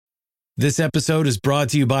This episode is brought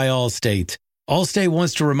to you by Allstate. Allstate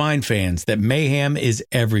wants to remind fans that mayhem is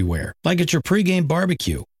everywhere, like at your pregame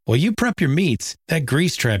barbecue. While you prep your meats, that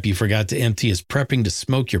grease trap you forgot to empty is prepping to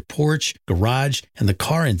smoke your porch, garage, and the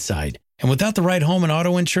car inside. And without the right home and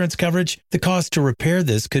auto insurance coverage, the cost to repair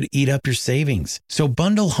this could eat up your savings. So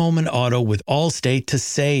bundle home and auto with Allstate to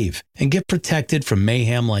save and get protected from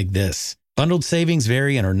mayhem like this. Bundled savings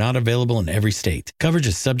vary and are not available in every state. Coverage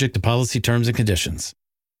is subject to policy terms and conditions.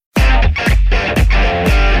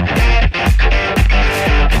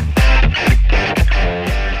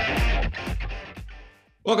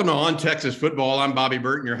 Welcome to On Texas Football. I'm Bobby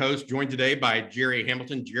Burton, your host, joined today by Jerry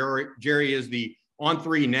Hamilton. Jerry is the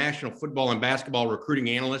On3 National Football and Basketball Recruiting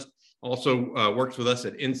Analyst. Also works with us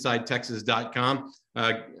at InsideTexas.com.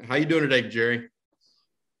 How you doing today, Jerry?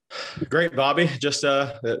 Great, Bobby. Just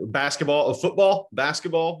basketball,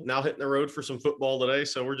 now hitting the road for some football today.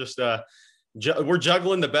 So we're just we're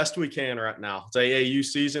juggling the best we can right now. It's AAU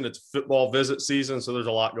season. It's football visit season. So there's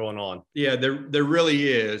a lot going on. Yeah, there really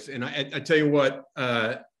is. And I tell you what,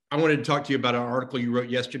 I wanted to talk to you about an article you wrote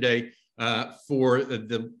yesterday for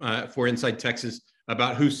Inside Texas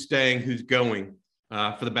about who's staying, who's going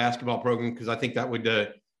for the basketball program, because I think that would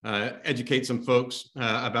educate some folks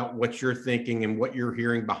about what you're thinking and what you're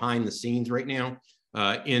hearing behind the scenes right now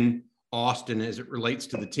in Austin as it relates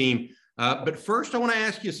to the team. But first, I want to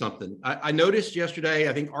ask you something. I noticed yesterday,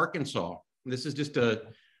 I think Arkansas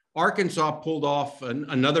pulled off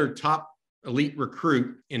another top elite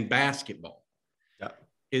recruit in basketball. Yeah.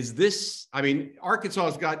 Arkansas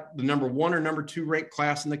has got the number 1 or number 2 ranked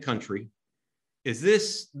class in the country.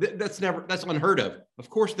 That's unheard of. Of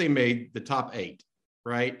course, they made the top 8,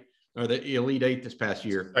 right? Or the Elite 8 this past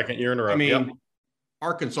year. Second year in a row.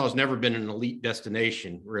 Arkansas has never been an elite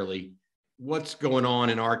destination, really. What's going on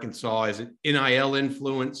in Arkansas? Is it NIL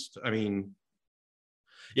influenced?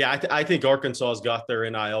 Yeah, I think Arkansas has got their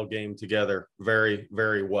NIL game together very,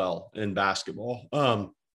 very well in basketball.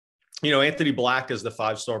 Anthony Black is the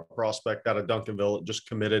 5-star prospect out of Duncanville. It just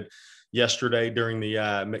committed yesterday during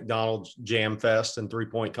the McDonald's Jam Fest and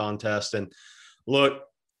 3-point contest. And look,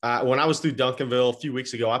 when I was through Duncanville a few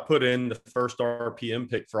weeks ago, I put in the first RPM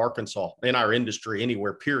pick for Arkansas in our industry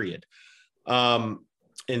anywhere, period.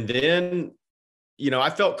 And then, I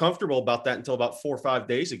felt comfortable about that until about 4 or 5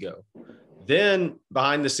 days ago. Then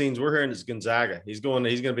behind the scenes, we're hearing it's Gonzaga. He's going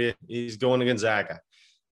to Gonzaga.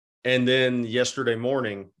 And then yesterday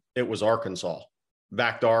morning, it was Arkansas,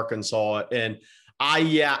 back to Arkansas. And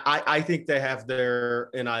I think they have their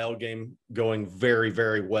NIL game going very,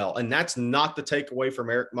 very well. And that's not the takeaway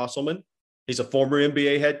from Eric Musselman. He's a former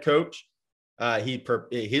NBA head coach.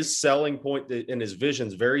 His selling point and his vision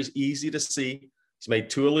is very easy to see. He's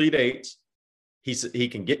made 2 Elite 8s. He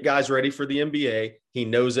can get guys ready for the NBA. He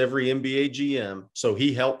knows every NBA GM, so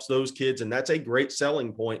he helps those kids, and that's a great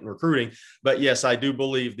selling point in recruiting. But yes, I do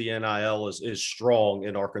believe the NIL is strong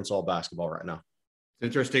in Arkansas basketball right now.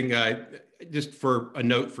 Interesting. Just for a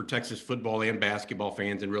note for Texas football and basketball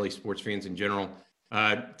fans, and really sports fans in general,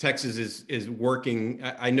 Texas is working.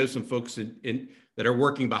 I know some folks that are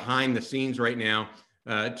working behind the scenes right now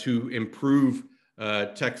to improve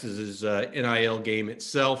Texas's NIL game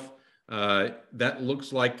itself. That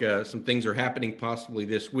looks like some things are happening possibly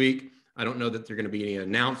this week. I don't know that there are going to be any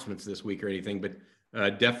announcements this week or anything, but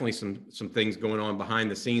definitely some things going on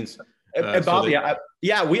behind the scenes. And Bobby,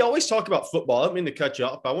 we always talk about football. I don't mean to cut you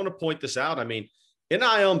off. I want to point this out.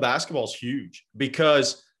 NIL in basketball is huge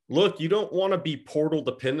because, look, you don't want to be portal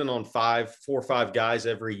dependent on 4 or 5 guys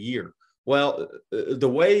every year. Well, the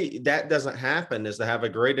way that doesn't happen is to have a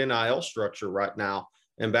great NIL structure right now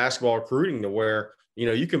in basketball recruiting to where,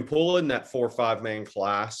 you can pull in that 4 or 5 man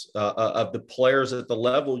class of the players at the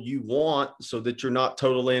level you want so that you're not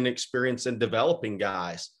totally inexperienced in developing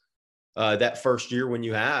guys that first year when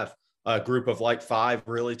you have a group of like 5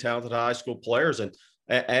 really talented high school players. And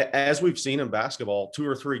as we've seen in basketball, 2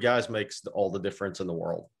 or 3 guys makes all the difference in the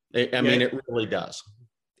world. It really does.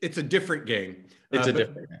 It's a different game. Different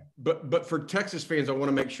game. But for Texas fans, I want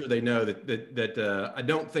to make sure they know that I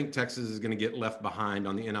don't think Texas is going to get left behind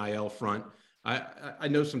on the NIL front. I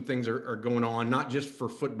know some things are going on, not just for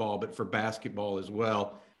football, but for basketball as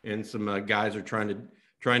well. And some guys are trying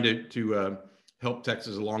to help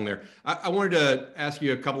Texas along there. I wanted to ask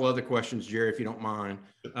you a couple other questions, Jerry, if you don't mind.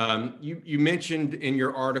 You mentioned in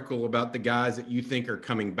your article about the guys that you think are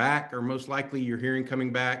coming back, or most likely you're hearing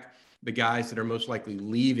coming back, the guys that are most likely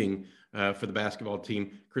leaving for the basketball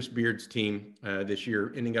team. Chris Beard's team this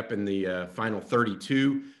year ending up in the final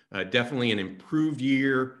 32. Definitely an improved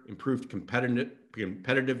year, improved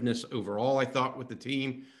competitiveness overall, I thought, with the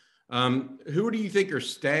team. Who do you think are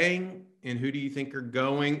staying? and who do you think are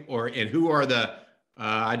going, and who are the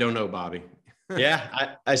I don't know, Bobby.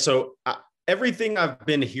 Yeah, everything I've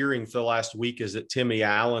been hearing for the last week is that Timmy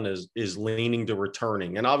Allen is leaning to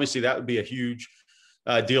returning, and obviously that would be a huge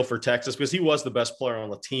deal for Texas because he was the best player on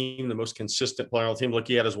the team, the most consistent player on the team. Look,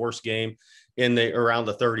 he had his worst game around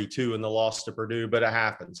the 32 in the loss to Purdue, but it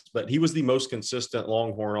happens. But he was the most consistent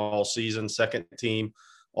Longhorn all season, second team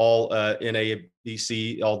all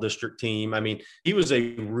NABC, all district team. I mean, he was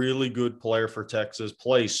a really good player for Texas,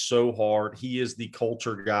 plays so hard. He is the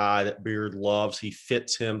culture guy that Beard loves. He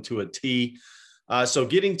fits him to a T. So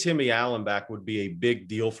getting Timmy Allen back would be a big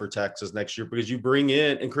deal for Texas next year because you bring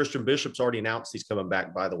in, and Christian Bishop's already announced he's coming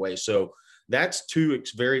back, by the way. So that's two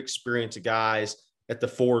very experienced guys at the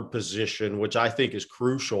forward position, which I think is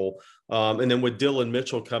crucial. And then with Dylan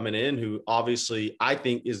Mitchell coming in, who obviously I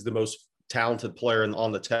think is the most talented player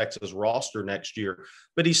on the Texas roster next year,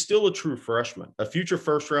 but he's still a true freshman, a future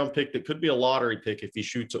first-round pick that could be a lottery pick if he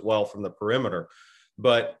shoots it well from the perimeter.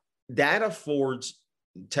 But that affords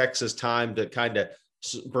Texas time to kind of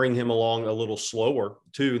bring him along a little slower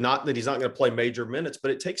too. Not that he's not going to play major minutes,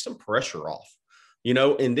 but it takes some pressure off,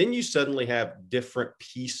 and then you suddenly have different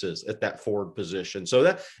pieces at that forward position. So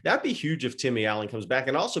that'd be huge if Timmy Allen comes back.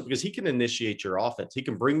 And also because he can initiate your offense. He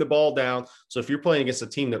can bring the ball down. So if you're playing against a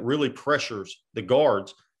team that really pressures the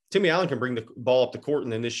guards, Timmy Allen can bring the ball up the court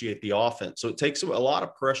and initiate the offense. So it takes a lot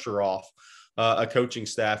of pressure off a coaching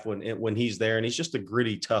staff when he's there. And he's just a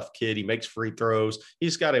gritty, tough kid. He makes free throws.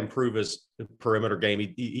 He's got to improve his perimeter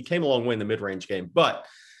game. He came a long way in the mid-range game. But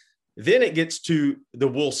then it gets to the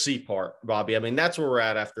we'll see part, Bobby. I mean, that's where we're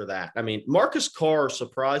at after that. I mean, Marcus Carr,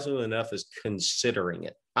 surprisingly enough, is considering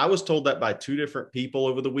it. I was told that by two different people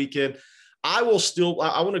over the weekend. I want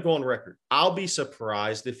to go on record. I'll be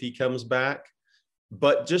surprised if he comes back.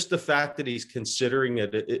 But just the fact that he's considering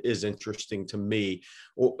it is interesting to me.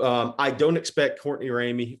 I don't expect Courtney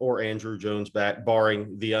Ramey or Andrew Jones back,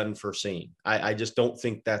 barring the unforeseen. I just don't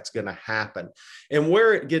think that's going to happen. And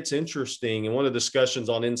where it gets interesting, and one of the discussions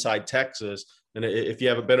on Inside Texas, and if you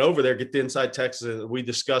haven't been over there, get to Inside Texas, and we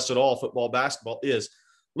discuss it all, football, basketball, is,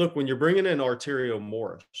 look, when you're bringing in Arterio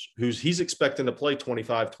Morris, he's expecting to play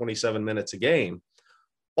 25, 27 minutes a game,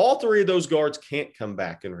 all three of those guards can't come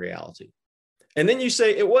back in reality. And then you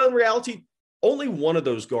say, well, in reality, only one of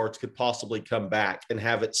those guards could possibly come back and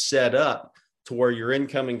have it set up to where your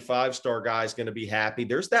incoming five-star guy is going to be happy.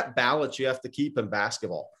 There's that balance you have to keep in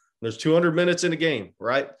basketball. There's 200 minutes in a game,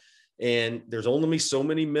 right? And there's only so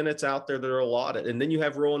many minutes out there that are allotted. And then you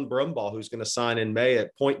have Rowan Brumbaugh, who's going to sign in May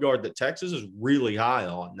at point guard that Texas is really high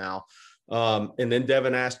on now. And then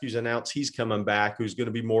Devin Askew's announced he's coming back, who's going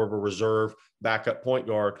to be more of a reserve backup point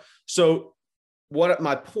guard. So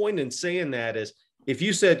my point in saying that is, if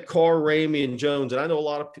you said Carr, Ramey, and Jones, and I know a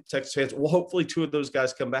lot of Texas fans, well, hopefully two of those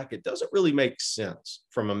guys come back, it doesn't really make sense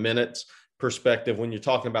from a minutes perspective when you're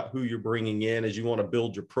talking about who you're bringing in as you want to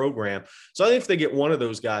build your program. So I think if they get one of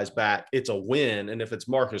those guys back, it's a win. And if it's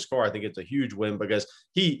Marcus Carr, I think it's a huge win because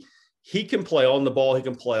he can play on the ball. He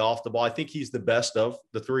can play off the ball. I think he's the best of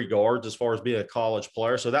the three guards as far as being a college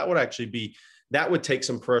player. So that would take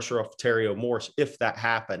some pressure off Arterio Morris if that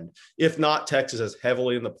happened. If not, Texas is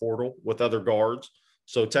heavily in the portal with other guards.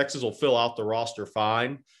 So Texas will fill out the roster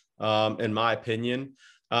fine, in my opinion.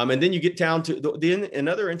 And then you get down to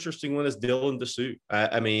another interesting one is Dylan Disu.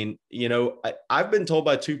 I mean, I've been told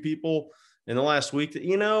by two people in the last week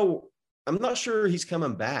that, I'm not sure he's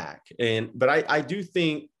coming back. But I do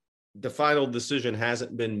think the final decision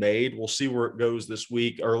hasn't been made. We'll see where it goes this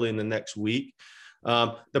week, early in the next week.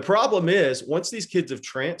 The problem is once these kids have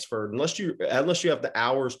transferred, unless you have the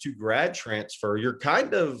hours to grad transfer, you're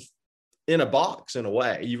kind of in a box in a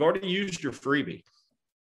way. You've already used your freebie.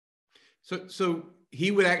 So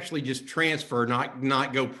he would actually just transfer,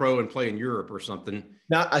 not go pro and play in Europe or something.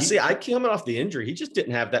 Now I coming off the injury. He just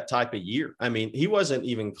didn't have that type of year. I mean, he wasn't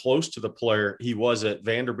even close to the player he was at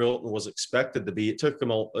Vanderbilt and was expected to be. It took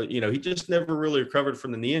him, he just never really recovered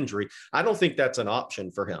from the knee injury. I don't think that's an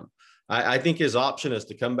option for him. I think his option is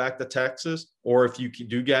to come back to Texas, or if you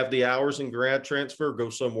do have the hours in grad transfer, go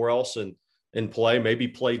somewhere else and play, maybe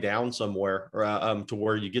play down somewhere to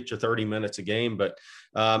where you get your 30 minutes a game. But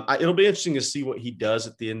it'll be interesting to see what he does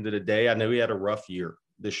at the end of the day. I know he had a rough year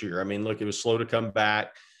this year. I mean, look, it was slow to come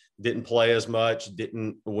back, didn't play as much,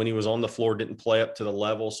 when he was on the floor, didn't play up to the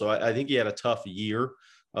level. So I think he had a tough year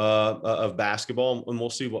of basketball, and we'll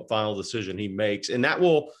see what final decision he makes. And that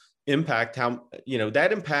will impact that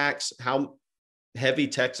impacts how heavy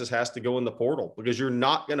Texas has to go in the portal, because you're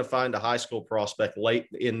not going to find a high school prospect late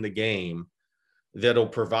in the game that'll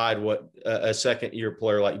provide what a second year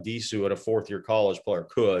player like Disu and a fourth year college player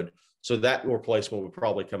could. So that replacement would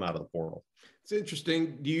probably come out of the portal. It's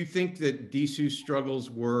interesting. Do you think that Disu's struggles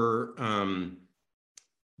were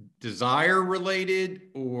desire related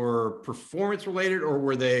or performance related, or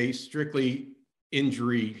were they strictly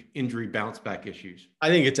injury bounce back issues? I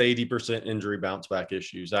think it's 80% injury bounce back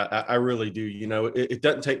issues. I really do. You know, it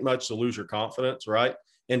doesn't take much to lose your confidence, right?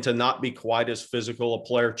 And to not be quite as physical, a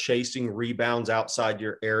player chasing rebounds outside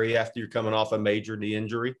your area after you're coming off a major knee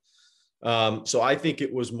injury. So I think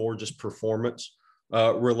it was more just performance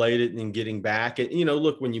related and getting back. And, you know,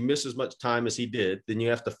 look, when you miss as much time as he did, then you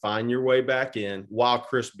have to find your way back in while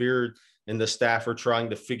Chris Beard and the staff are trying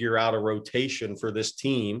to figure out a rotation for this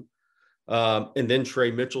team. And then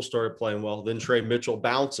Trey Mitchell started playing well. Then Trey Mitchell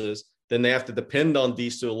bounces. Then they have to depend on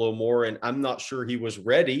Disu a little more. And I'm not sure he was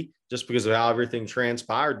ready just because of how everything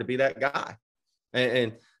transpired to be that guy.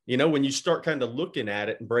 And you know, when you start kind of looking at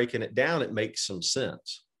it and breaking it down, it makes some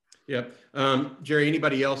sense. Yep. Jerry,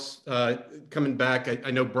 anybody else coming back?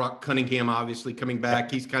 I know Brock Cunningham, obviously coming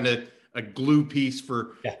back. He's kind of a glue piece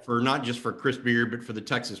for not just for Chris Beard, but for the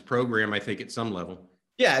Texas program, I think at some level.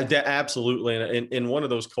 Yeah, absolutely. And one of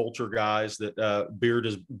those culture guys that Beard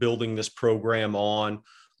is building this program on.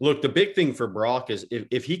 Look, the big thing for Brock is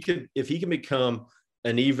if he can become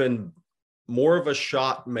an even more of a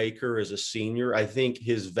shot maker as a senior, I think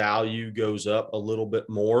his value goes up a little bit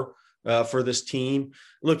more for this team.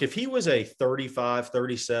 Look, if he was a 35,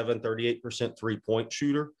 37, 38% three-point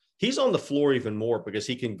shooter, he's on the floor even more because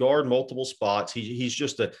he can guard multiple spots.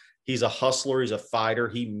 He's a hustler. He's a fighter.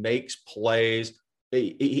 He makes plays.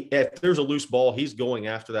 If there's a loose ball, he's going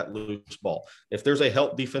after that loose ball. If there's a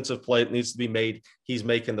help defensive play that needs to be made, he's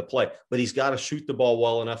making the play. But he's got to shoot the ball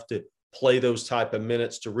well enough to play those type of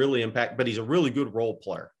minutes to really impact. But he's a really good role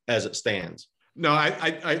player as it stands. No,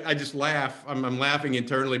 I just laugh. I'm laughing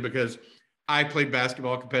internally because I played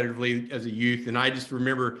basketball competitively as a youth, and I just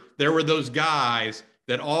remember there were those guys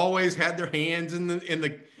that always had their hands in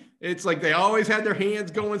the. It's like they always had their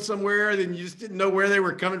hands going somewhere, then you just didn't know where they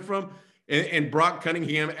were coming from. And Brock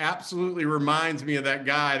Cunningham absolutely reminds me of that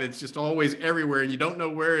guy that's just always everywhere, and you don't know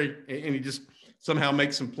where, and he just somehow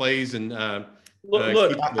makes some plays. And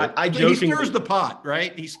look, I jokingly, he stirs the pot,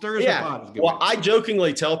 right? He stirs the pot. Well, I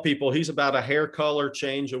jokingly tell people he's about a hair color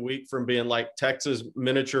change a week from being like Texas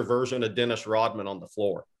miniature version of Dennis Rodman on the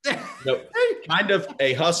floor. Kind of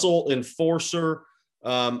a hustle enforcer.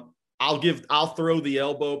 I'll throw the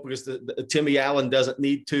elbow because the Timmy Allen doesn't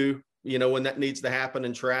need to. You know, when that needs to happen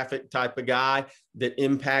in traffic type of guy that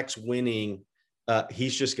impacts winning,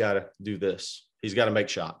 he's just got to do this. He's got to make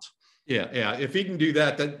shots. Yeah. If he can do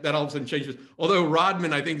that all of a sudden changes. Although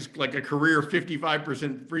Rodman, I think, is like a career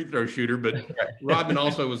 55% free throw shooter, but Rodman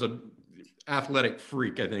also was a athletic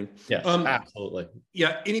freak, I think. Yes, absolutely.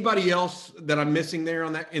 Yeah. Anybody else that I'm missing there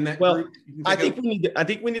in that well, group? I think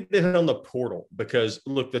we need to hit on the portal because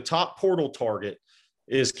look, the top portal target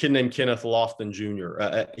is a kid named Kenneth Lofton Jr.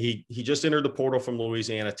 He just entered the portal from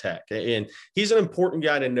Louisiana Tech, and he's an important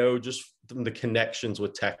guy to know just from the connections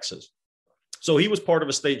with Texas. So he was part of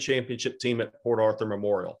a state championship team at Port Arthur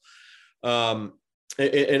Memorial. An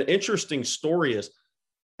interesting story is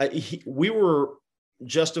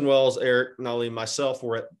Justin Wells, Eric Nolly, and myself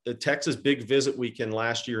were at the Texas Big Visit Weekend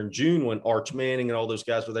last year in June when Arch Manning and all those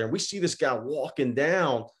guys were there, and we see this guy walking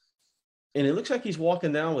down. And it looks like he's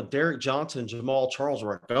walking down with Derek Johnson, Jamal Charles.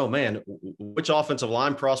 We're like, oh, man, which offensive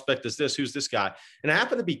line prospect is this? Who's this guy? And it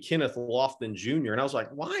happened to be Kenneth Lofton Jr. And I was like,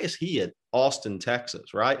 why is he at Austin,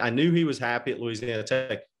 Texas, right? I knew he was happy at Louisiana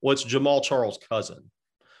Tech. Well, it's Jamal Charles' cousin.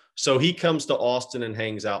 So he comes to Austin and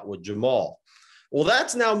hangs out with Jamal. Well,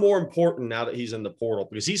 that's now more important now that he's in the portal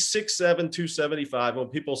because he's 6'7", 275. When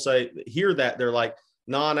people hear that, they're like,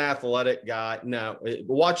 non-athletic guy. No,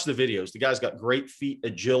 watch the videos. The guy's got great feet,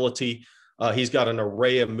 agility. He's got an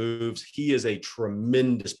array of moves. He is a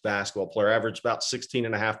tremendous basketball player. Averaged about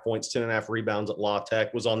 16.5 points, 10.5 rebounds at La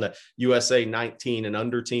Tech. Was on the USA 19 and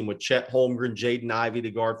under team with Chet Holmgren, Jaden Ivey, the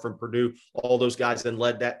guard from Purdue. All those guys then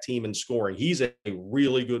led that team in scoring. He's a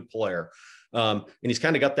really good player. And he's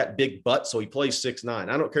kind of got that big butt, so he plays 6'9".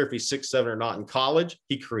 I don't care if he's 6'7" or not. In college,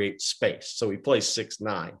 he creates space, so he plays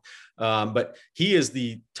 6'9". But he is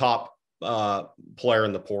the top player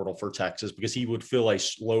in the portal for Texas because he would fill a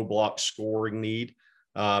slow block scoring need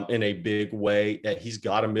in a big way. He's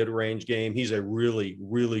got a mid-range game. He's a really,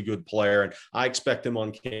 really good player, and I expect him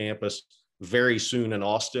on campus very soon in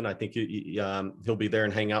Austin. I think he'll be there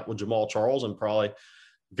and hang out with Jamal Charles and probably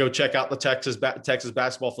go check out the Texas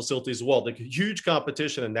basketball facilities as well. The huge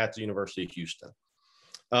competition, and that's the University of Houston.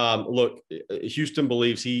 Look, Houston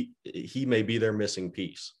believes he may be their missing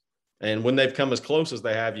piece. And when they've come as close as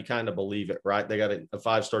they have, you kind of believe it, right? They got a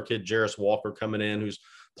five-star kid, Jarris Walker, coming in, who's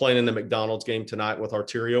playing in the McDonald's game tonight with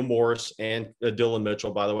Arterio Morris and Dylan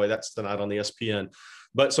Mitchell, by the way. That's tonight on ESPN.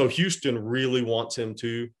 But so Houston really wants him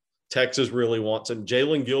too. Texas really wants him.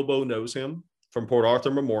 Jalen Gilbo knows him from Port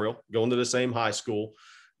Arthur Memorial, going to the same high school.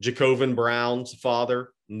 Jacobin Brown's father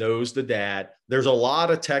knows the dad. There's a lot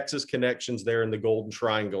of Texas connections there in the Golden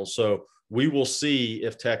Triangle. So we will see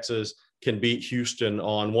if Texas can beat Houston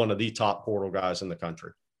on one of the top portal guys in the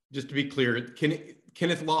country. Just to be clear,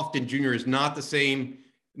 Kenneth Lofton Jr. is not the same,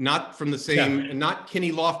 not from the same, and not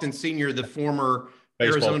Kenny Lofton Sr., the former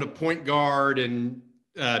baseball Arizona point guard and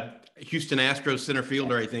Houston Astros center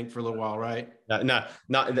fielder, I think, for a little while, right? No,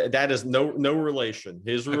 that is no relation.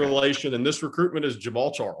 His relation in this recruitment is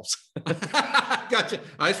Jamal Charles. Gotcha.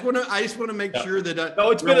 I just want to make sure that no,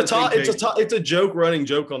 it's been it's a joke, running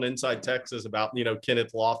joke on Inside Texas about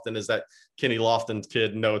Kenneth Lofton is that Kenny Lofton's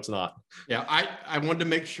kid. No, it's not. Yeah, I wanted to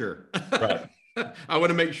make sure. Right. I want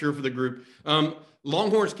to make sure for the group.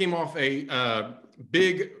 Longhorns came off a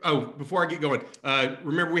big. Oh, before I get going,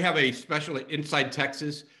 remember we have a special at Inside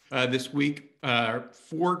Texas this week.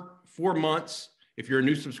 4 months. If you're a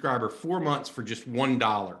new subscriber, 4 months for just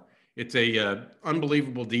 $1. It's a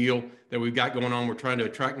unbelievable deal that we've got going on. We're trying to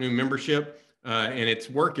attract new membership, and it's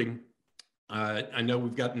working. I know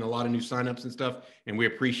we've gotten a lot of new signups and stuff, and we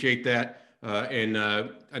appreciate that. And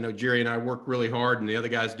I know Jerry and I work really hard, and the other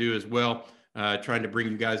guys do as well, trying to bring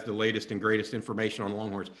you guys the latest and greatest information on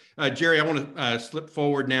Longhorns. Jerry, I want to slip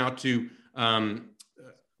forward now to some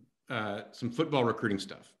football recruiting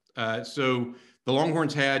stuff. So the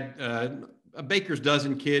Longhorns had a baker's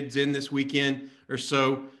dozen kids in this weekend or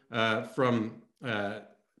so, from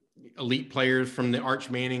elite players, from the Arch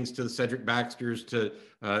Mannings to the Cedric Baxters to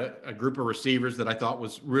a group of receivers that I thought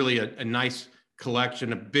was really a nice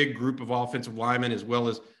collection, a big group of offensive linemen, as well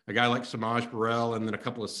as a guy like Samaj Burrell, and then a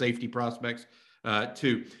couple of safety prospects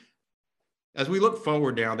too. As we look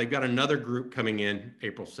forward now, they've got another group coming in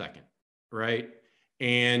April 2nd, right?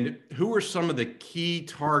 And who are some of the key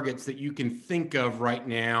targets that you can think of right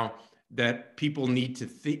now that people need to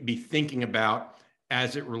be thinking about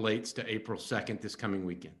as it relates to April 2nd, this coming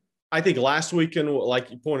weekend? I think last weekend, like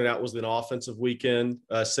you pointed out, was an offensive weekend.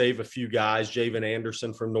 Save a few guys, Javen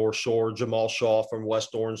Anderson from North Shore, Jamal Shaw from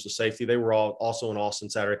West Orange, the safety. They were all also in Austin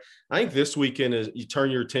Saturday. I think this weekend is you turn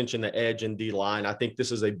your attention to edge and D-line. I think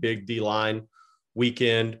this is a big D-line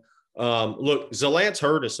weekend. Look, Zalance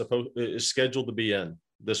Hurd is scheduled to be in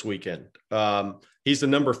this weekend. He's the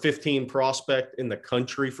number 15 prospect in the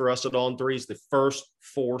country for us at On3. He's the first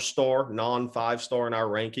 4-star, non-5-star in our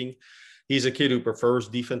ranking. He's a kid who prefers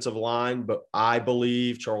defensive line, but I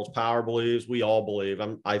believe, Charles Power believes, we all believe,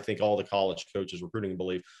 I think all the college coaches recruiting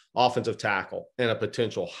believe, offensive tackle and a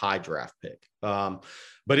potential high draft pick.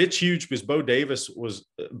 But it's huge because Bo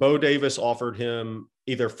Davis offered him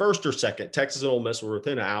either first or second. Texas and Ole Miss were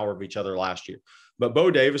within an hour of each other last year. But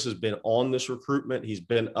Bo Davis has been on this recruitment. He's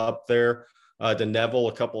been up there to Neville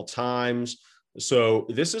a couple of times. So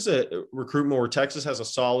this is a recruitment where Texas has a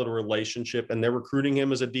solid relationship, and they're recruiting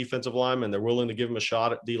him as a defensive lineman. They're willing to give him a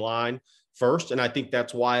shot at D-line first. And I think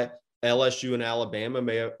that's why LSU and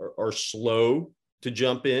Alabama are slow to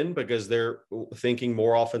jump in, because they're thinking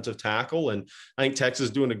more offensive tackle. And I think Texas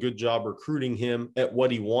is doing a good job recruiting him at what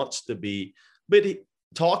he wants to be. But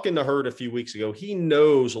talking to Hurd a few weeks ago, he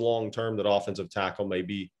knows long-term that offensive tackle may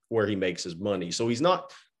be where he makes his money. So he's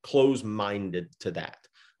not close-minded to that.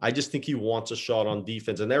 I just think he wants a shot on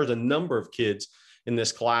defense. And there's a number of kids in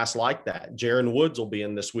this class like that. Jaron Woods will be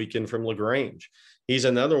in this weekend from LaGrange. He's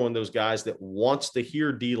another one of those guys that wants to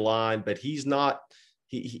hear D-line, but he's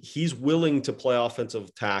willing to play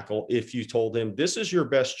offensive tackle if you told him this is your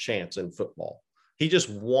best chance in football. He just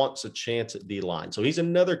wants a chance at D-line. So he's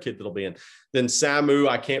another kid that'll be in. Then Samu,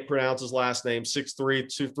 I can't pronounce his last name,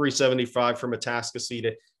 6'3", 375 from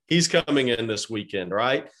Atascocita. He's coming in this weekend,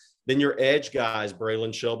 right? Then your edge guys,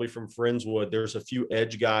 Braylon Shelby from Friendswood. There's a few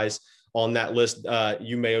edge guys on that list.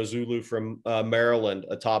 Umeo Zulu from Maryland,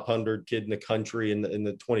 a top 100 kid in the country in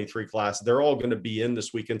the 23 class. They're all going to be in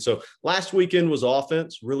this weekend. So last weekend was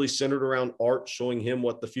offense, really centered around Art, showing him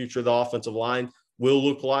what the future of the offensive line will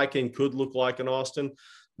look like and could look like in Austin.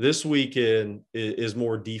 This weekend is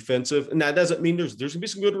more defensive. And that doesn't mean there's going to be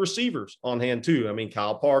some good receivers on hand too. I mean,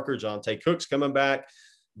 Kyle Parker, Jonte Cook's coming back.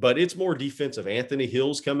 But it's more defensive. Anthony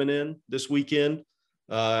Hill's coming in this weekend.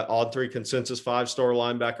 On3 consensus 5-star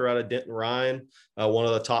linebacker out of Denton Ryan, one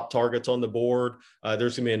of the top targets on the board.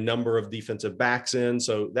 There's going to be a number of defensive backs in.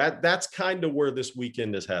 So that's kind of where this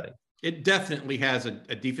weekend is heading. It definitely has a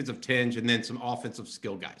defensive tinge and then some offensive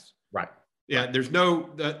skill guys. Right. Yeah, there's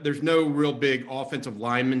no real big offensive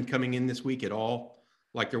lineman coming in this week at all,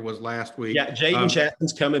 like there was last week. Yeah, Jaden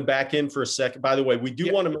Chapman's coming back in for a second. By the way, we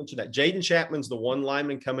do want to mention that Jaden Chapman's the one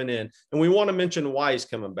lineman coming in, and we want to mention why he's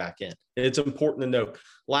coming back in. It's important to note.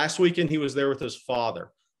 Last weekend, he was there with his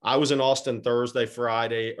father. I was in Austin Thursday,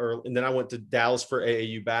 Friday, and then I went to Dallas for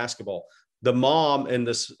AAU basketball. The mom and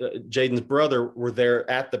this Jaden's brother were there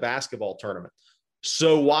at the basketball tournament.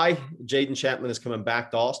 So why Jaden Chapman is coming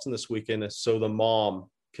back to Austin this weekend is so the mom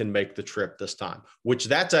can make the trip this time, which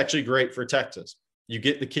that's actually great for Texas. You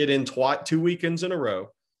get the kid in 2 weekends in a row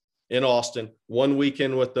in Austin, 1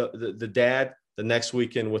 weekend with the dad, the next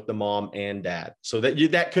weekend with the mom and dad. So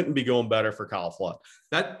that couldn't be going better for Kyle Flood.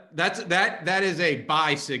 That is a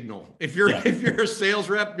buy signal. If you're a sales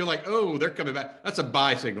rep, you're like, oh, they're coming back. That's a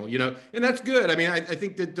buy signal, and that's good. I mean, I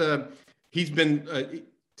think that he's been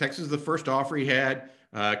Texas is the first offer he had.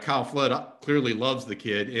 Kyle Flood clearly loves the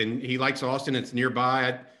kid, and he likes Austin. It's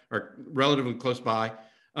nearby or relatively close by.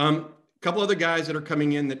 Couple other guys that are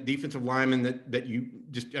coming in, that defensive linemen that you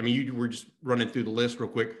were just running through the list real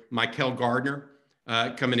quick. Michael Gardner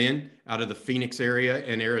coming in out of the Phoenix area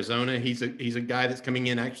in Arizona. He's a guy that's coming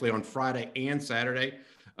in actually on Friday and Saturday.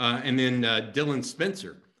 And then Dylan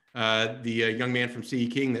Spencer, the young man from CE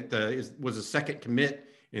King that was a second commit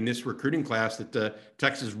in this recruiting class that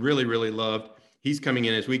Texas really, really loved. He's coming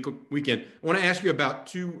in as weekend. I want to ask you about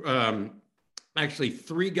three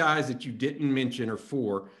guys that you didn't mention, or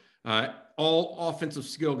four. All offensive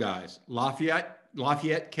skill guys. Lafayette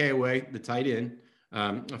Kaway, the tight end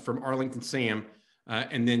from Arlington Sam,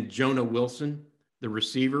 and then Jonah Wilson, the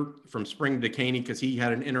receiver from Spring Decaney, because he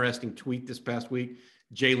had an interesting tweet this past week.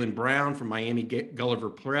 Jalen Brown from Miami Gulliver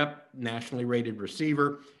Prep, nationally rated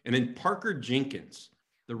receiver, and then Parker Jenkins,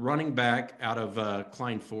 the running back out of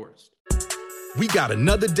Klein Forest. We got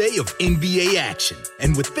another day of NBA action.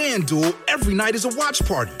 And with FanDuel, every night is a watch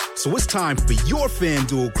party. So it's time for your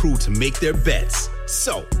FanDuel crew to make their bets.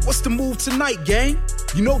 So, what's the move tonight, gang?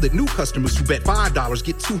 You know that new customers who bet $5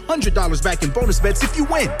 get $200 back in bonus bets if you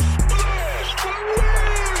win.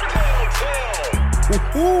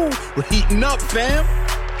 Woohoo! We're heating up, fam.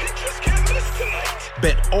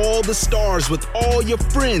 Bet all the stars with all your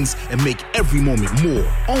friends and make every moment more.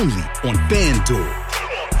 Only on FanDuel.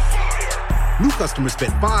 New customers bet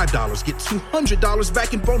 $5, get $200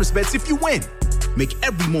 back in bonus bets if you win. Make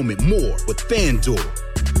every moment more with FanDuel.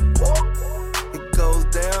 It goes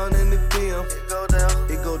down in the DM.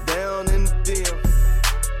 It go down in the DM.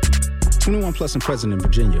 21 plus and present in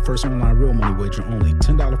Virginia. First online real money wager only.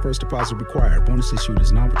 $10 first deposit required. Bonus issued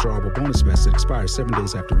is non-withdrawable bonus vest that expires 7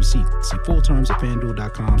 days after receipt. See full terms at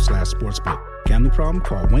FanDuel.com/sportsbook. Gambling problem?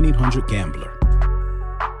 Call 1-800-GAMBLER.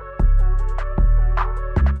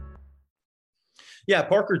 Yeah,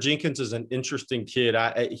 Parker Jenkins is an interesting kid.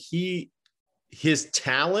 His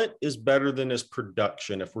talent is better than his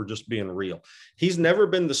production, if we're just being real. He's never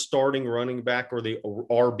been the starting running back or the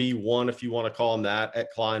RB1, if you want to call him that,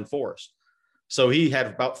 at Klein Forest. So he had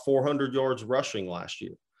about 400 yards rushing last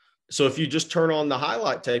year. So if you just turn on the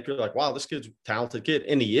highlight tape, you're like, wow, this kid's a talented kid.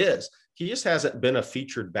 And he is. He just hasn't been a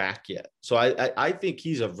featured back yet. So I think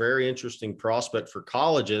he's a very interesting prospect for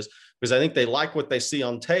colleges, because I think they like what they see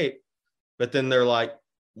on tape. But then they're like,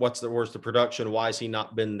 where's the production? Why has he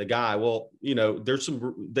not been the guy? Well,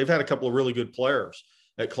 they've had a couple of really good players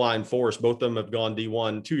at Klein Forest. Both of them have gone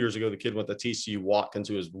D1. 2 years ago, the kid went to TCU, Watkins,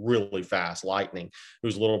 who is really fast, lightning,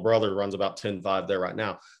 whose little brother runs about 10.5 there right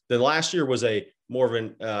now. Then last year was a more of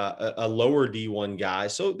a lower D1 guy.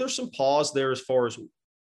 So there's some pause there as far as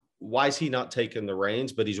why is he not taking the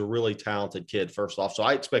reins, but he's a really talented kid, first off. So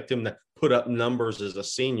I expect him to put up numbers as a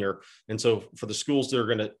senior. And so for the schools that are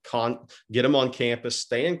going to get him on campus,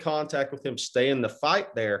 stay in contact with him, stay in the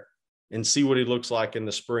fight there, and see what he looks like in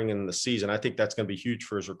the spring and the season. I think that's going to be huge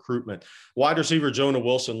for his recruitment. Wide receiver Jonah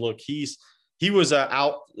Wilson, look, he was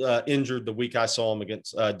out injured the week I saw him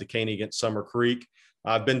against Decaney against Summer Creek.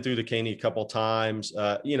 I've been through Decaney a couple of times.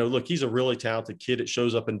 Look, he's a really talented kid. It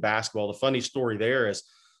shows up in basketball. The funny story there is,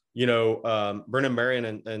 Brennan Marion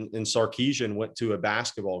and Sarkeesian went to a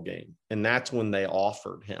basketball game, and that's when they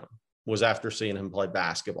offered him, was after seeing him play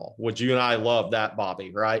basketball, which you and I love that,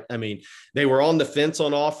 Bobby, right? I mean, they were on the fence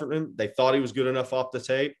on offering him. They thought he was good enough off the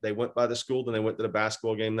tape. They went by the school, then they went to the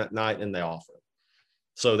basketball game that night, and they offered him.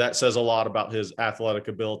 So that says a lot about his athletic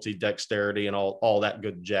ability, dexterity, and all that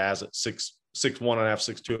good jazz at 6'1.5",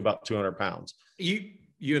 6'2", about 200 pounds.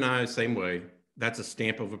 You and I, same way. That's a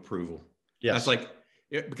stamp of approval. Yes. That's like,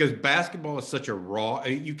 because basketball is such a raw,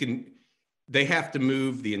 they have to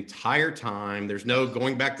move the entire time. There's no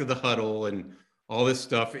going back to the huddle and all this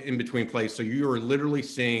stuff in between plays. So you are literally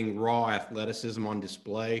seeing raw athleticism on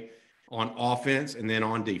display. on offense and then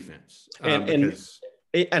on defense.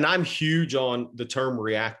 And I'm huge on the term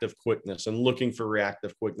reactive quickness and looking for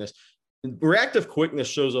reactive quickness. Reactive quickness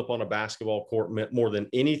shows up on a basketball court more than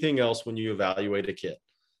anything else when you evaluate a kid.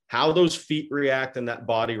 How those feet react and that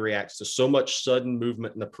body reacts to so much sudden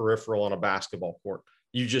movement in the peripheral on a basketball court.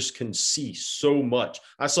 You just can see so much.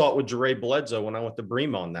 I saw it with Jere Bledsoe when I went to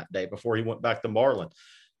Bremond that day before he went back to Marlin.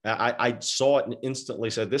 I saw it and instantly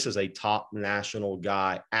said, this is a top national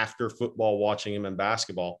guy after football, watching him in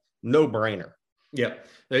basketball. No brainer. Yeah.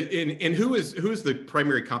 And who is the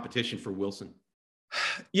primary competition for Wilson?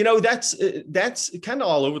 That's kind of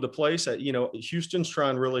all over the place. Houston's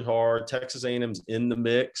trying really hard. Texas A&M's in the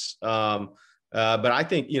mix. But I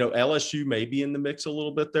think, LSU may be in the mix a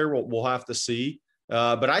little bit there. We'll have to see.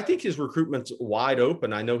 But I think his recruitment's wide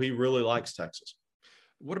open. I know he really likes Texas.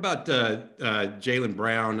 What about Jaylen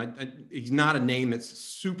Brown? He's not a name that's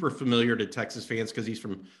super familiar to Texas fans because he's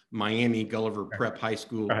from Miami Gulliver Prep High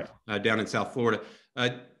School down in South Florida.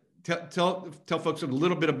 Tell folks a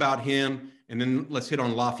little bit about him, and then let's hit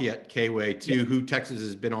on Lafayette Kway too, who Texas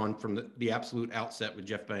has been on from the absolute outset with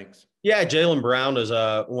Jeff Banks. Yeah, Jaylen Brown is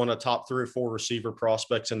one of the top 3 or 4 receiver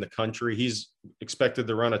prospects in the country. He's expected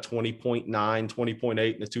to run a 20.9,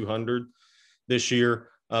 20.8 in the 200 this year.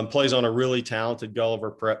 Plays on a really talented Gulliver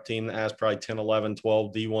Prep team that has probably 10, 11,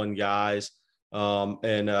 12 D1 guys.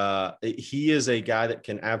 He is a guy that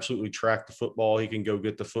can absolutely track the football. He can go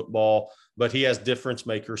get the football, but he has difference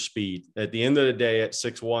maker speed. At the end of the day, at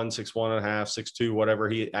 6'1", 6'1.5", 6'2", whatever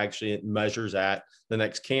he actually measures at the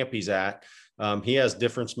next camp he's at, he has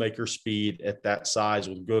difference maker speed at that size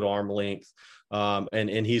with good arm length.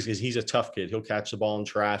 And he's a tough kid. He'll catch the ball in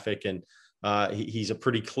traffic, and he's a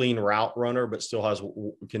pretty clean route runner, but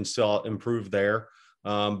can still improve there.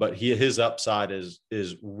 But his upside is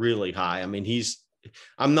really high. I mean,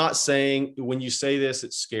 I'm not saying when you say this,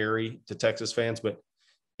 it's scary to Texas fans,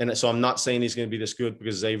 so I'm not saying he's going to be this good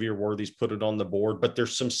because Xavier Worthy's put it on the board, but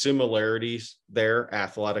there's some similarities there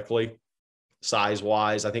athletically, size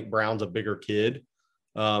wise. I think Brown's a bigger kid.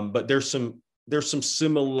 But there's some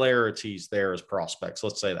similarities there as prospects.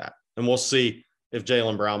 Let's say that, and we'll see if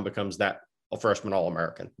Jaylen Brown becomes a freshman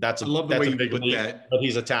All-American. I love the way you put that. But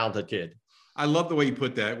he's a talented kid. I love the way you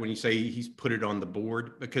put that when you say he's put it on the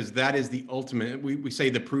board, because that is the ultimate. We say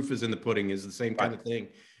the proof is in the pudding is the same kind of thing.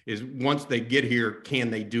 Is once they get here,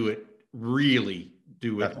 can they do it? Really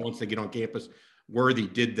do it once they get on campus? Worthy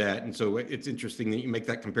did that, and so it's interesting that you make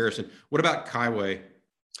that comparison. What about Kway?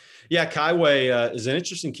 Yeah, Kway is an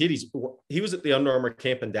interesting kid. He was at the Under Armour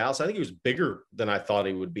camp in Dallas. I think he was bigger than I thought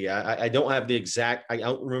he would be. I don't have I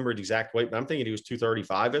don't remember the exact weight, but I'm thinking he was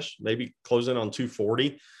 235-ish, maybe closing on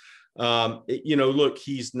 240. Look,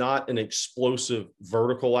 he's not an explosive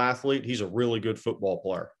vertical athlete. He's a really good football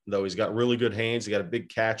player, though. He's got really good hands. He's got a big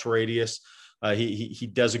catch radius. He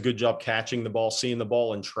does a good job catching the ball, seeing the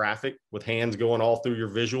ball in traffic with hands going all through your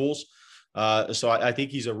visuals. So I think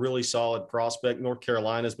he's a really solid prospect. North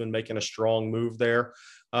Carolina's been making a strong move there.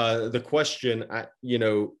 The question,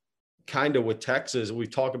 kind of with Texas, we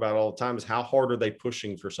talk about all the time, is how hard are they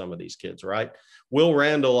pushing for some of these kids, right? Will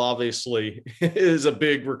Randall obviously is a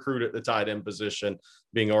big recruit at the tight end position,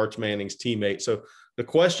 being Arch Manning's teammate. So the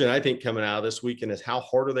question I think coming out of this weekend is how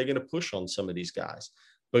hard are they going to push on some of these guys?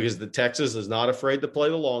 Because the Texas is not afraid to play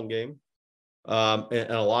the long game. And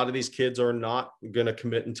a lot of these kids are not going to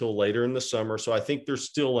commit until later in the summer. So I think there's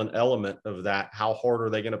still an element of that. How hard are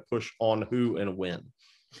they going to push on who and when?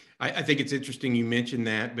 I think it's interesting you mentioned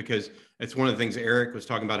that, because it's one of the things Eric was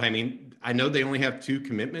talking about. I mean, I know they only have 2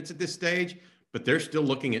 commitments at this stage, but they're still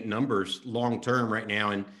looking at numbers long-term right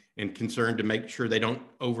now and concerned to make sure they don't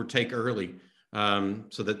overtake early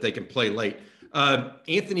so that they can play late.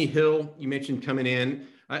 Anthony Hill, you mentioned coming in.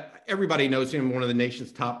 Everybody knows him, one of the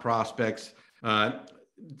nation's top prospects.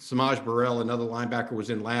 Samaj Burrell, another linebacker,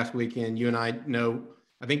 was in last weekend. You and I know,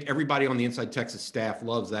 I think everybody on the Inside Texas staff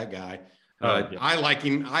loves that guy. I like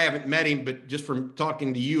him. I haven't met him, but just from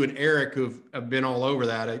talking to you and Eric, who have been all over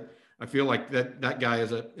that, I feel like that guy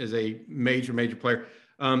is a major player.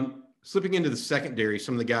 Slipping into the secondary,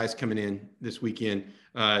 some of the guys coming in this weekend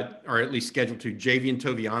are at least scheduled to. Javian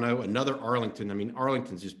Toviano, another Arlington. I mean,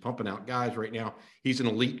 Arlington's just pumping out guys right now. He's an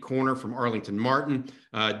elite corner from Arlington Martin.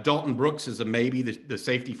 Dalton Brooks is a maybe, the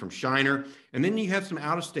safety from Shiner. And then you have some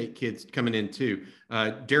out-of-state kids coming in too.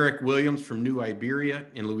 Derek Williams from New Iberia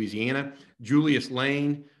in Louisiana. Julius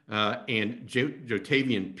Lane and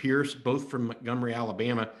Jotavian Pierce, both from Montgomery,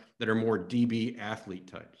 Alabama, that are more DB athlete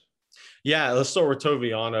types. Yeah, let's start with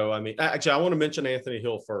Toviano. I mean, actually, I want to mention Anthony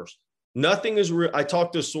Hill first. Nothing is real. I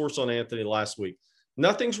talked to a source on Anthony last week.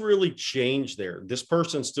 Nothing's really changed there. This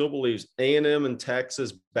person still believes A&M and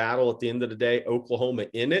Texas battle at the end of the day, Oklahoma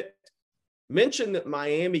in it. Mentioned that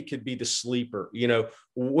Miami could be the sleeper. You know,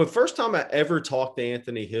 the first time I ever talked to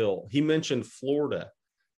Anthony Hill, he mentioned Florida.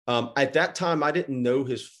 At that time, I didn't know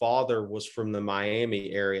his father was from the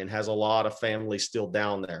Miami area and has a lot of family still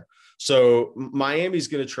down there. So Miami's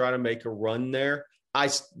going to try to make a run there.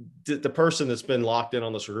 The person that's been locked in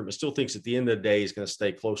on this recruitment still thinks at the end of the day he's going to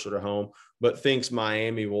stay closer to home, but thinks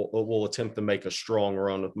Miami will attempt to make a strong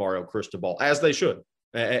run with Mario Cristobal, as they should,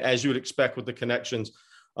 as you would expect with the connections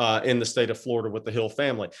in the state of Florida with the Hill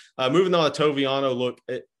family. Moving on to Toviano, look,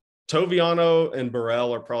 Toviano and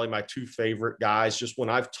Burrell are probably my two favorite guys. Just when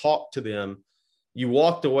I've talked to them, you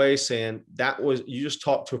walked away saying you just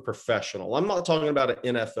talked to a professional. I'm not talking about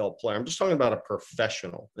an NFL player. I'm just talking about a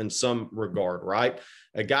professional in some regard, right?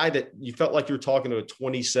 A guy that you felt like you were talking to a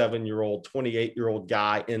 27-year-old, 28-year-old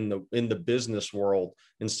guy in the business world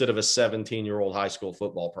instead of a 17-year-old high school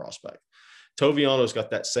football prospect. Toviano's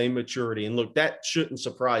got that same maturity. And look, that shouldn't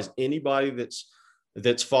surprise anybody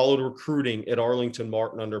that's followed recruiting at Arlington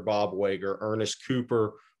Martin under Bob Wager. Ernest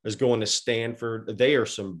Cooper is going to Stanford. They are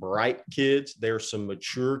some bright kids. There are some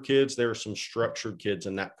mature kids. There are some structured kids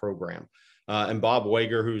in that program. And Bob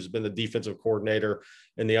Wager, who's been the defensive coordinator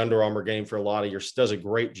in the Under Armour game for a lot of years, does a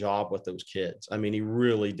great job with those kids. I mean, he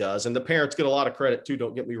really does. And the parents get a lot of credit too,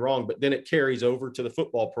 don't get me wrong, but then it carries over to the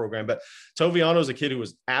football program. But Toviano is a kid who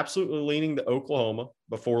was absolutely leaning to Oklahoma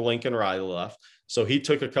before Lincoln Riley left. So he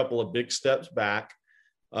took a couple of big steps back.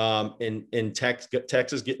 And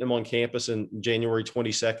Texas getting him on campus in January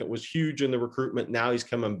 22nd was huge in the recruitment. Now he's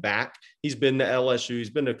coming back. He's been to LSU. He's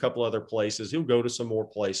been to a couple other places. He'll go to some more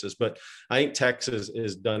places, but I think Texas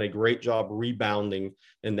has done a great job rebounding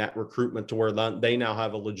in that recruitment to where they now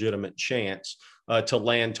have a legitimate chance to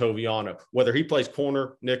land Toviano. Whether he plays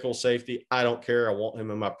corner, nickel, safety, I don't care. I want him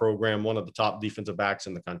in my program, one of the top defensive backs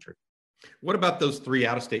in the country. What about those three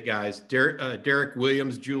out-of-state guys? Derek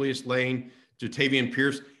Williams, Julius Lane, Jatavian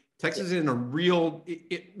Pierce. Texas in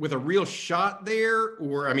with a real shot there,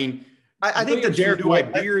 or I mean, I think the Derek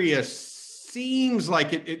Iberia seems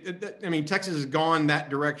like it. I mean, Texas has gone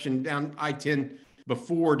that direction down I-10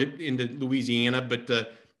 before into Louisiana, but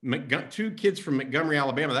two kids from Montgomery,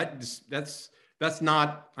 Alabama. That's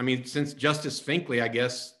not. I mean, since Justice Finkley, I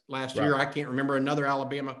guess last year, I can't remember another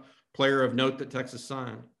Alabama player of note that Texas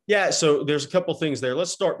signed. Yeah, so there's a couple things there.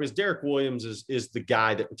 Let's start because Derek Williams is the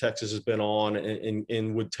guy that Texas has been on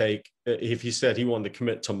and would take if he said he wanted to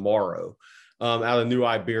commit tomorrow out of New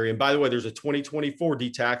Iberia. And by the way, there's a 2024 D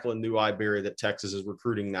tackle in New Iberia that Texas is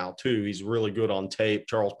recruiting now too. He's really good on tape.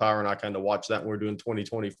 Charles Power and I kind of watched that when we were doing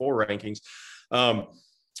 2024 rankings.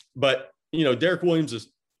 But, you know, Derek Williams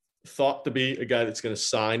is thought to be a guy that's going to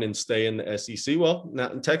sign and stay in the SEC. Well, now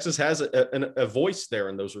Texas has a voice there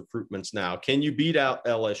in those recruitments now. Can you beat out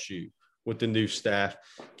LSU with the new staff?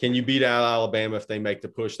 Can you beat out Alabama if they make the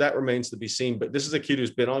push? That remains to be seen. But this is a kid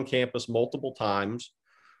who's been on campus multiple times.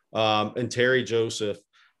 And Terry Joseph,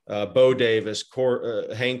 Bo Davis,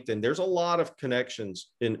 Hankton. There's a lot of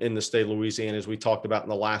connections in the state of Louisiana, as we talked about in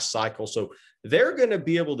the last cycle. So they're going to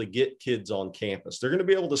be able to get kids on campus. They're going to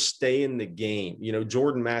be able to stay in the game. You know,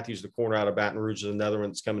 Jordan Matthews, the corner out of Baton Rouge, is another one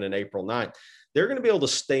that's coming in April 9th. They're going to be able to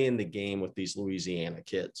stay in the game with these Louisiana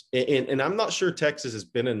kids. And I'm not sure Texas has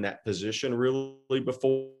been in that position really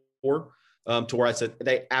before. To where I said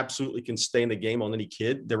they absolutely can stay in the game on any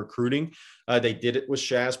kid they're recruiting. They did it with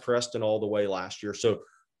Shaz Preston all the way last year. So,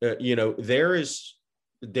 you know, there is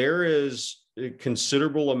a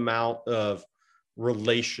considerable amount of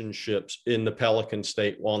relationships in the Pelican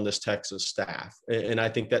State on this Texas staff. And I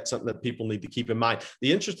think that's something that people need to keep in mind.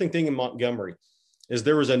 The interesting thing in Montgomery is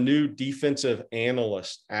there was a new defensive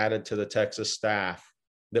analyst added to the Texas staff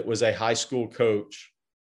that was a high school coach,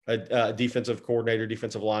 a defensive coordinator,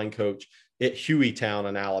 defensive line coach at Hueytown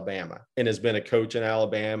in Alabama, and has been a coach in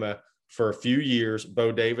Alabama for a few years.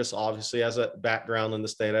 Bo Davis obviously has a background in the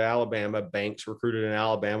state of Alabama. Banks recruited in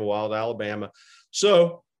Alabama, Wild Alabama.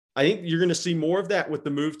 So I think you're going to see more of that with the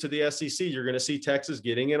move to the SEC. You're going to see Texas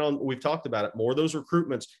getting in on, we've talked about it, more of those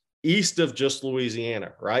recruitments east of just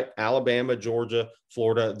Louisiana, right? Alabama, Georgia,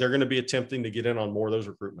 Florida. They're going to be attempting to get in on more of those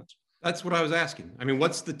recruitments. That's what I was asking. I mean,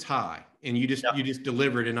 what's the tie? And you just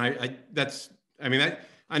delivered. And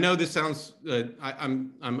I know this sounds,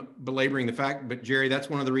 I'm belaboring the fact, but Jerry, that's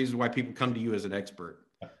one of the reasons why people come to you as an expert.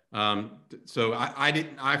 So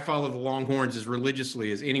I follow the Longhorns as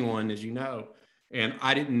religiously as anyone, as you know, and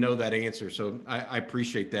I didn't know that answer. So I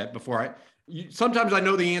appreciate that. Sometimes I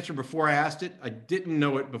know the answer before I asked it. I didn't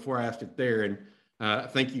know it before I asked it there. And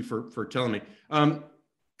thank you for telling me.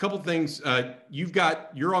 Couple things.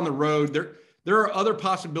 You're on the road. There are other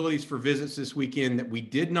possibilities for visits this weekend that we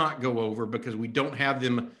did not go over because we don't have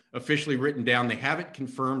them officially written down. They haven't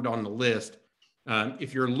confirmed on the list.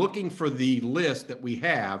 If you're looking for the list that we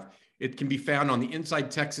have, it can be found on the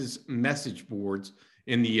Inside Texas message boards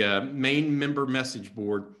in the main member message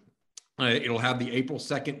board. It'll have the April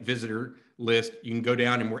 2nd visitor list. You can go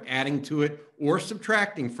down and we're adding to it or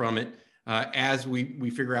subtracting from it as we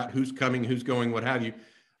figure out who's coming, who's going, what have you.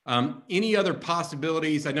 Any other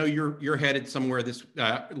possibilities? I know you're headed somewhere this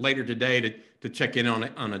later today to check in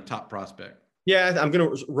on a top prospect. Yeah, I'm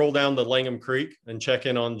going to roll down to Langham Creek and check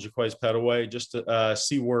in on Jaquez Pettaway just to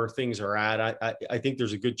see where things are at. I think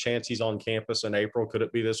there's a good chance he's on campus in April. Could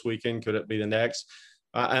it be this weekend? Could it be the next?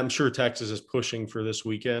 I'm sure Texas is pushing for this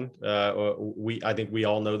weekend. I think we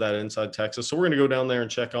all know that inside Texas. So we're going to go down there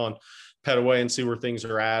and check on Pettaway and see where things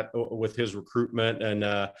are at with his recruitment. And,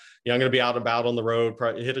 I'm going to be out and about on the road,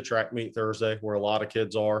 probably hit a track meet Thursday where a lot of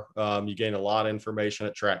kids are. You gain a lot of information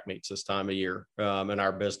at track meets this time of year in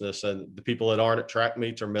our business. And the people that aren't at track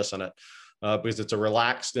meets are missing it because it's a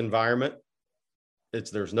relaxed environment.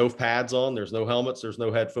 There's no pads on, there's no helmets, there's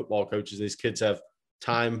no head football coaches. These kids have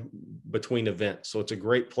time between events. So it's a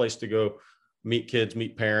great place to go meet kids,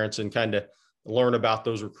 meet parents, and kind of learn about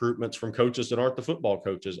those recruitments from coaches that aren't the football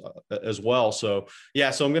coaches as well. So,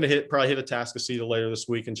 so I'm going to probably hit Atascocita later this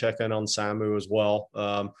week and check in on Samu as well.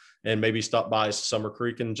 And maybe stop by Summer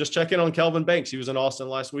Creek and just check in on Kelvin Banks. He was in Austin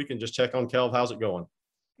last week and just check on Kelv. How's it going?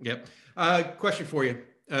 Yep. Question for you.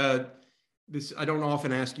 I don't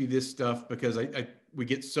often ask you this stuff because we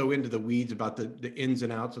get so into the weeds about the ins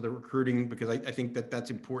and outs of the recruiting because I think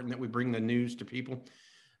that's important that we bring the news to people.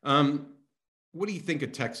 What do you think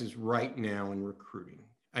of Texas right now in recruiting?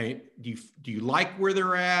 Do you like where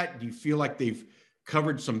they're at? Do you feel like they've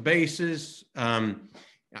covered some bases?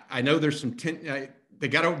 I know there's some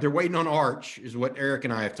they're waiting on Arch is what Eric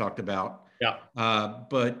and I have talked about. Yeah.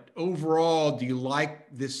 But overall, do you like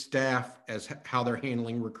this staff as how they're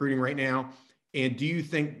handling recruiting right now? And do you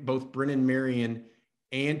think both Brennan Marion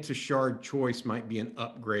and Tashard Choice might be an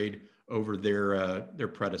upgrade over their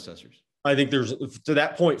predecessors? I think there's, to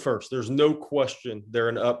that point first, there's no question they're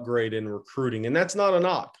an upgrade in recruiting. And that's not a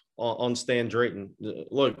knock on Stan Drayton.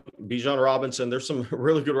 Look, Bijan Robinson, there's some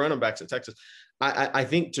really good running backs at Texas. I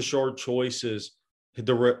think Tashard Choice is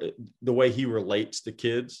the way he relates to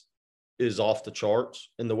kids is off the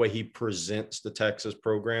charts, and the way he presents the Texas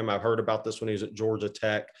program. I've heard about this when he was at Georgia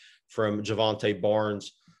Tech from Javante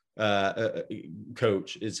Barnes,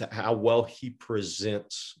 coach, is how well he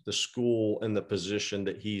presents the school and the position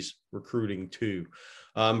that he's recruiting to.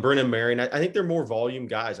 Brennan Marion, I think they're more volume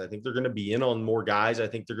guys. I think they're going to be in on more guys. I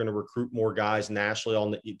think they're going to recruit more guys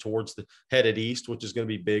nationally towards the headed east, which is going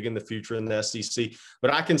to be big in the future in the SEC.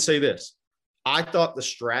 But I can say this. I thought the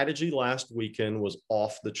strategy last weekend was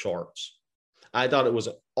off the charts. I thought it was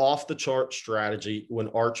an off the chart strategy when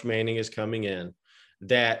Arch Manning is coming in,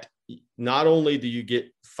 that not only do you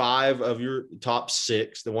get 5 of your top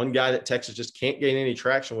 6, the one guy that Texas just can't gain any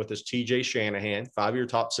traction with is TJ Shanahan, 5 of your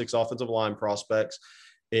top 6 offensive line prospects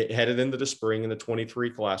headed into the spring in the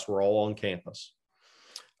 23 class were all on campus.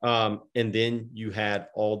 And then you had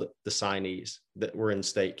all the signees that were in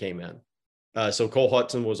state came in. So Cole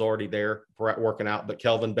Hudson was already there working out, but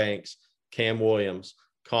Kelvin Banks, Cam Williams,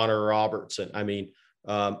 Connor Robertson,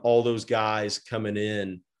 all those guys coming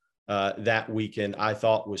in that weekend, I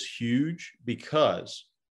thought was huge, because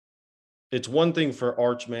it's one thing for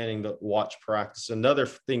Arch Manning to watch practice, another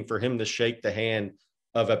thing for him to shake the hand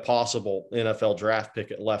of a possible NFL draft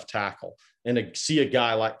pick at left tackle and to see a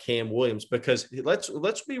guy like Cam Williams, because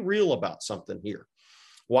let's be real about something here.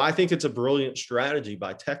 Well, I think it's a brilliant strategy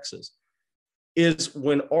by Texas is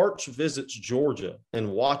when Arch visits Georgia and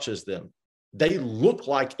watches them, they look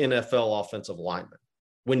like NFL offensive linemen.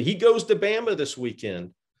 When he goes to Bama this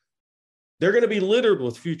weekend, they're going to be littered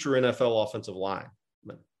with future NFL offensive linemen,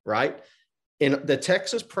 right? And the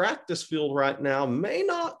Texas practice field right now may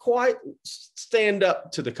not quite stand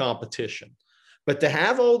up to the competition, but to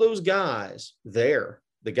have all those guys there,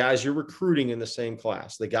 the guys you're recruiting in the same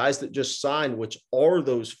class, the guys that just signed, which are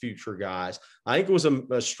those future guys, I think it was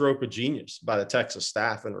a stroke of genius by the Texas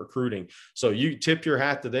staff in recruiting. So you tip your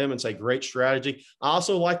hat to them and say, great strategy. I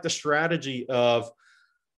also like the strategy of,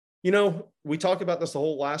 we talked about this the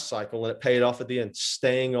whole last cycle and it paid off at the end,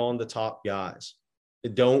 staying on the top guys.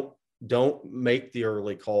 Don't make the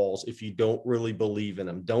early calls if you don't really believe in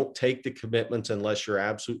them. Don't take the commitments unless you're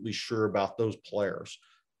absolutely sure about those players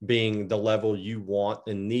being the level you want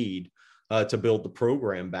and need to build the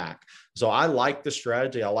program back. So I like the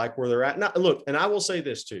strategy. I like where they're at. Now, look, and I will say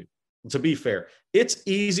this too, to be fair, it's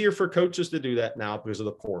easier for coaches to do that now because of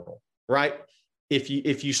the portal, right?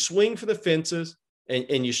 if you swing for the fences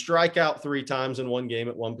and you strike out 3 times in one game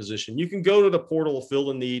at one position, you can go to the portal, fill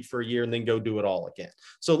the need for a year, and then go do it all again.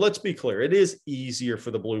 So let's be clear. It is easier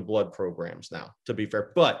for the blue blood programs now, to be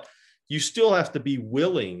fair, but you still have to be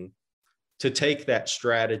willing to take that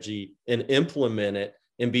strategy and implement it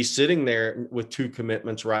and be sitting there with 2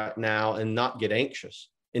 commitments right now and not get anxious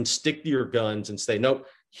and stick to your guns and say, nope,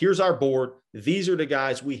 here's our board. These are the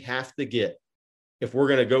guys we have to get if we're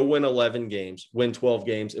going to go win 11 games, win 12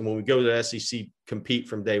 games. And when we go to the SEC, compete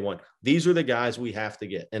from day one, these are the guys we have to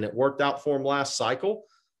get. And it worked out for him last cycle.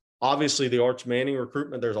 Obviously the Arch Manning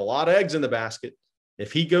recruitment, there's a lot of eggs in the basket.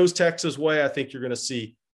 If he goes Texas' way, I think you're going to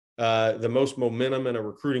see the most momentum in a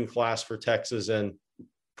recruiting class for Texas and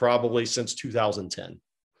probably since 2010.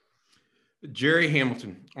 Jerry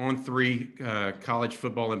Hamilton, On3 college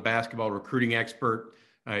football and basketball recruiting expert,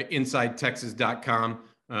 InsideTexas.com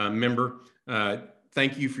member.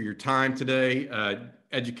 Thank you for your time today.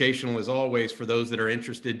 Educational as always for those that are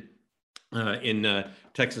interested in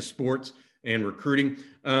Texas sports and recruiting.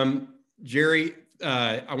 Jerry,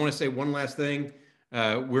 I want to say one last thing.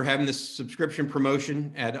 We're having this subscription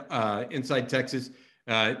promotion at Inside Texas.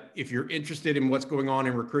 If you're interested in what's going on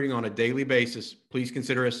in recruiting on a daily basis, please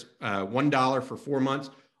consider us $1 for 4 months.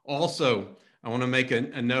 Also, I want to make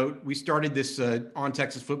a note. We started this On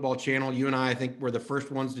Texas Football channel. You and I think, we're the first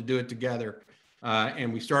ones to do it together.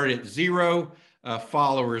 And we started at 0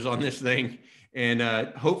 followers on this thing. And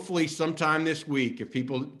hopefully sometime this week, if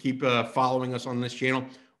people keep following us on this channel,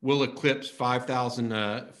 we'll eclipse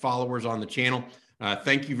 5,000 followers on the channel.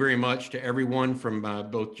 Thank you very much to everyone from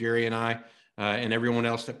both Jerry and I and everyone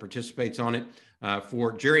else that participates on it.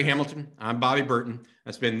 For Jerry Hamilton, I'm Bobby Burton.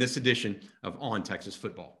 That's been this edition of On Texas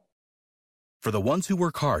Football. For the ones who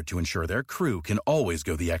work hard to ensure their crew can always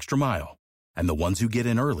go the extra mile, and the ones who get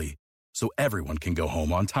in early so everyone can go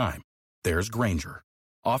home on time, there's Grainger,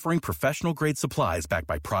 offering professional-grade supplies backed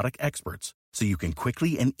by product experts so you can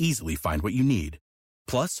quickly and easily find what you need.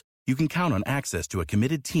 Plus, you can count on access to a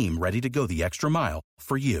committed team ready to go the extra mile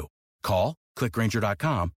for you. Call, click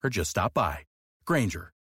Grainger.com, or just stop by.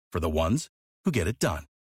 Grainger, for the ones who get it done.